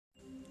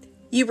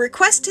You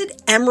requested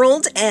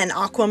emerald and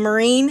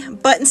aquamarine,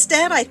 but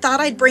instead I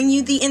thought I'd bring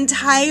you the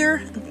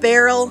entire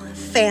Beryl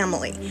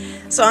family.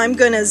 So I'm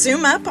going to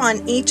zoom up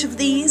on each of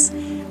these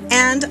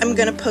and I'm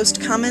going to post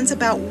comments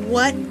about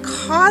what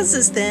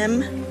causes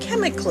them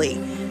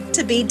chemically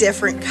to be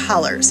different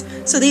colors.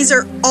 So these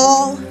are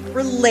all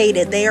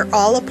related. They are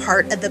all a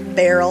part of the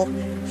Beryl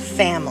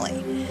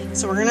family.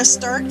 So we're going to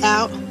start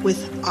out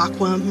with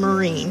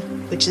aquamarine,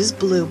 which is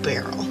blue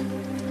beryl.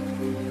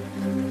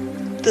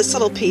 This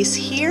little piece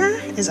here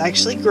is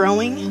actually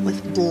growing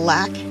with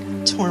black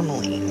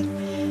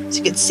tourmaline. So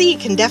you can see it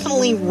can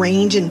definitely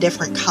range in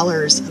different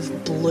colors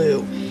of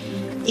blue.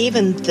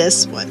 Even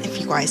this one,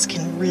 if you guys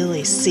can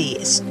really see,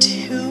 is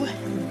 2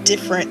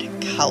 different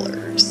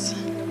colors.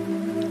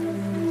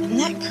 Isn't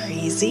that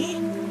crazy?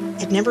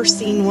 I'd never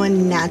seen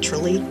one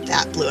naturally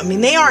that blue. I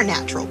mean, they are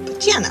natural,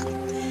 but you know.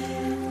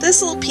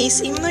 This little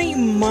piece, even though you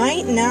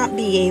might not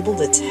be able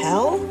to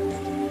tell,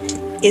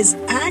 is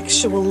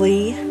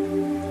actually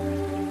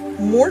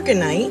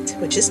Morganite,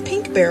 which is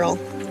pink beryl,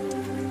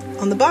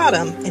 on the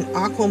bottom, and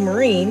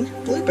aquamarine,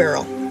 blue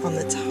beryl, on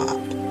the top.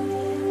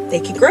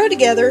 They can grow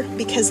together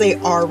because they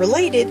are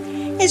related.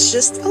 It's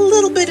just a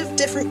little bit of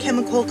different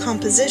chemical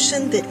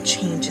composition that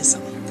changes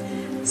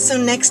them. So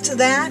next to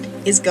that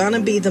is gonna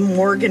be the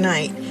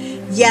Morganite.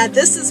 Yeah,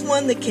 this is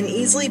one that can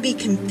easily be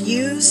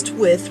confused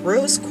with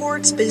rose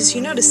quartz, but as you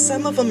notice,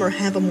 some of them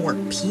have a more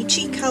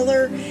peachy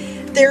color.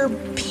 Their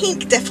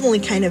pink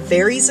definitely kind of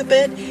varies a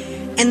bit.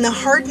 And the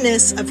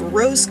hardness of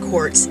rose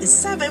quartz is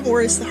 7,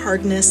 whereas the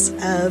hardness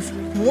of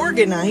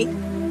Morganite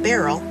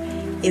beryl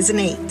is an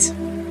 8.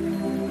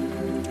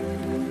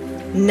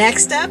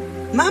 Next up,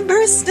 my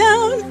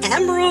birthstone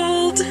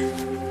emerald.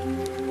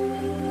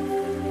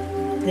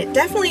 And it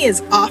definitely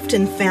is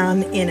often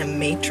found in a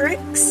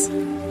matrix,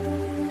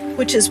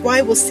 which is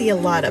why we'll see a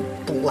lot of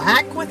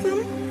black with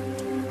them.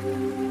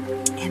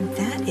 And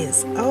that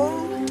is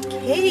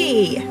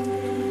okay.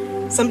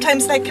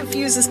 Sometimes that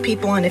confuses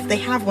people on if they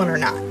have one or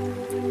not.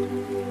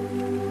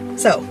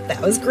 So that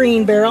was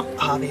green beryl,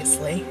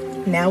 obviously.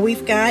 Now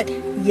we've got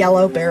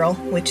yellow beryl,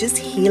 which is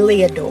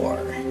Heliodor.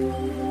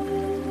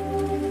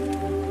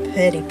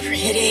 Pretty,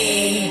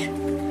 pretty.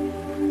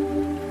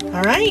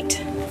 All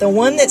right, the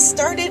one that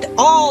started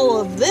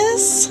all of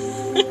this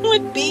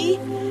would be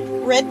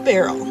red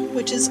beryl,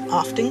 which is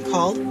often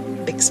called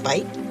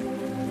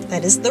Bixbite.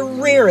 That is the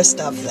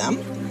rarest of them.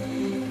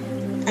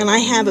 And I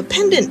have a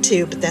pendant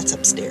too, but that's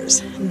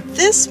upstairs.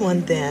 This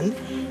one then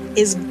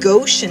is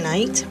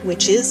Goshenite,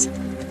 which is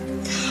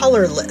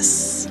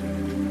colorless.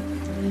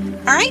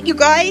 All right, you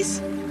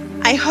guys,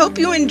 I hope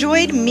you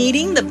enjoyed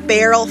meeting the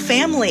Beryl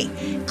family.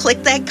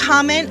 Click that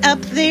comment up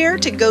there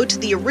to go to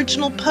the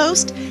original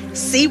post,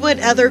 see what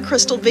other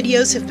crystal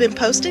videos have been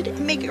posted,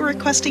 and make a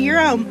request of your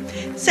own.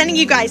 Sending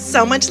you guys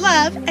so much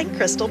love and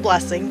crystal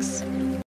blessings.